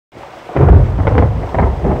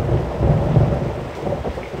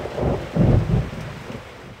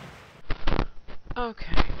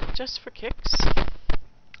Okay, just for kicks,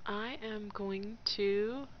 I am going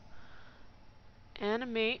to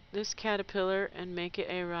animate this caterpillar and make it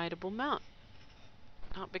a rideable mount.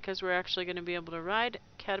 Not because we're actually going to be able to ride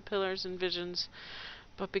caterpillars and visions,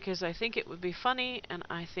 but because I think it would be funny, and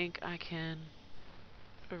I think I can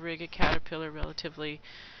rig a caterpillar relatively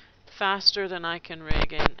faster than I can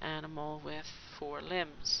rig an animal with 4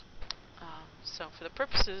 limbs. So for the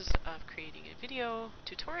purposes of creating a video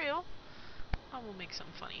tutorial, I will make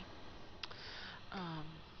something funny.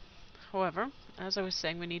 However, as I was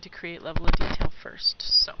saying, we need to create level of detail first.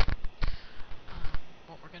 So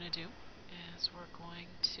what we're going to do is we're going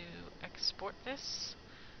to export this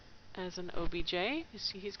as an OBJ. You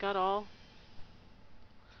see he's got all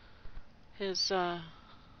his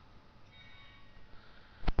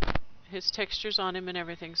textures on him and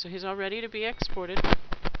everything, so he's all ready to be exported.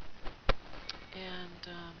 And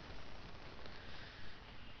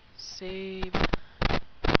save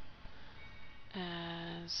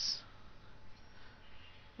as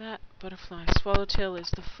that. Butterfly Swallowtail is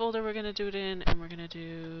the folder we're going to do it in, and we're going to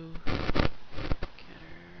do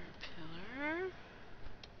caterpillar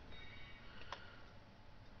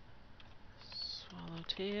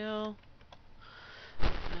Swallowtail,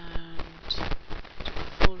 and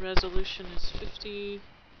full resolution is 50.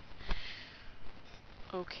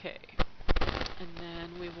 Okay, and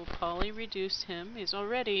then we will poly reduce him. He's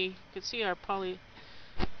already, you can see our poly,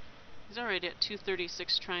 he's already at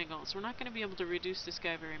 236 triangles. We're not going to be able to reduce this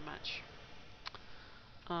guy very much,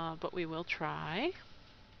 but we will try.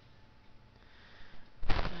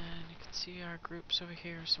 And you can see our groups over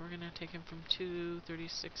here, so we're going to take him from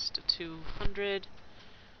 236 to 200.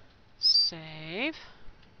 Save.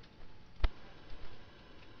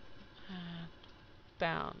 And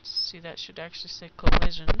bounds. See, that should actually say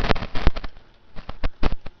collision.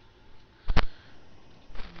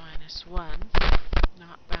 -1,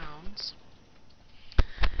 not bounds.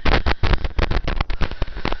 And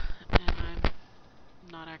I'm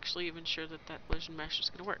not actually even sure that that collision mesh is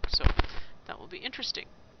going to work, so that will be interesting.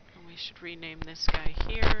 And we should rename this guy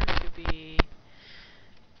here to be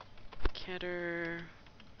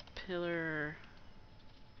caterpillar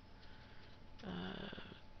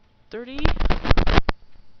 30,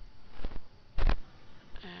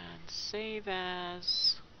 and save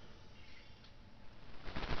as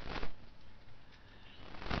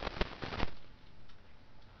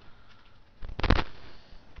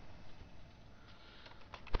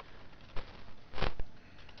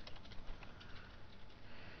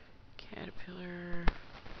caterpillar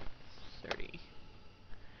 30.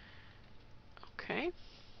 Okay.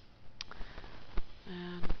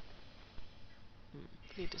 And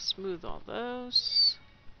need to smooth all those.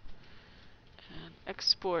 And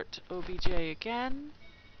export OBJ again.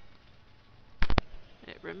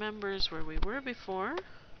 It remembers where we were before.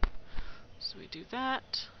 So we do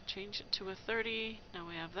that, change it to a 30. Now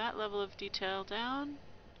we have that level of detail down.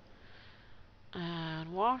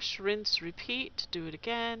 And wash, rinse, repeat, do it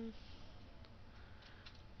again.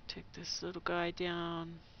 Take this little guy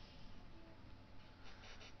down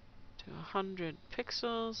to 100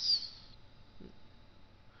 pixels.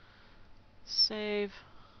 Save.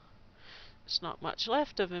 There's not much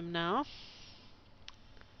left of him now.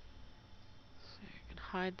 So you can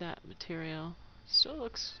hide that material. Still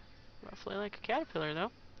looks roughly like a caterpillar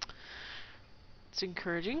though. It's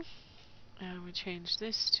encouraging. And we change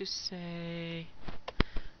this to say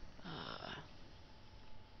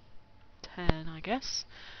 10, I guess.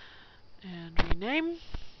 And rename.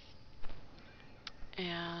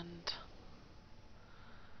 And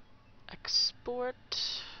export.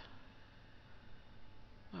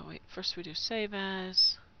 Oh wait, first we do save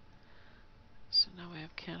as. So now we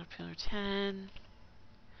have caterpillar 10.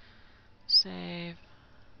 Save.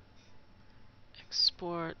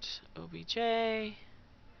 Export OBJ. Give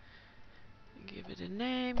it a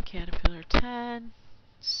name, caterpillar 10.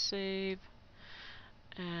 Save.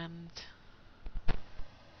 And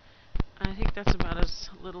I think that's about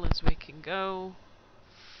as little as we can go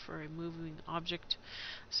for a moving object.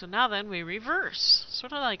 So now then we reverse,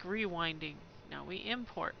 sort of like rewinding. Now we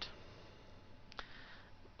import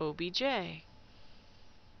OBJ.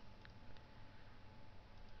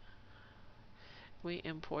 We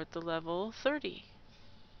import the level 30.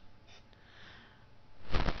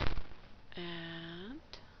 And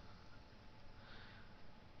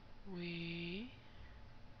we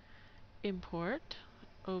import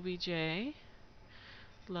OBJ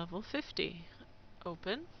level 50.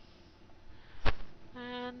 Open.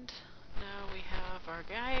 And now we have our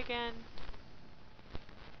guy again.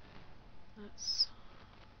 Let's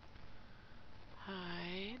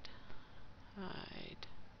hide.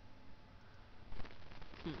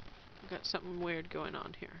 got something weird going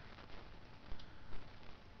on here.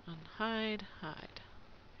 Unhide, hide.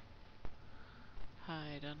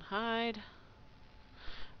 Hide, unhide.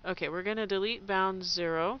 Okay, we're going to delete bound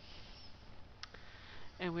 0.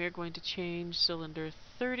 And we're going to change cylinder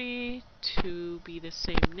 30 to be the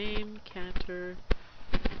same name, Caterpillar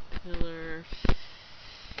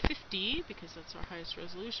 50, because that's our highest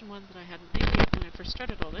resolution one that I hadn't named yet when I first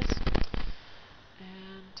started all this.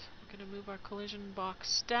 And we're going to move our collision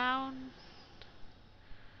box down.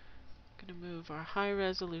 Going to move our high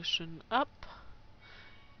resolution up.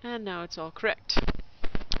 And now it's all correct.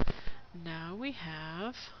 Now we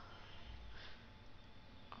have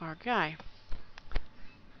our guy.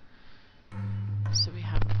 So we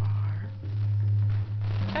have our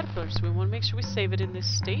Caterpillar. So we want to make sure we save it in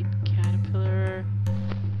this state. Caterpillar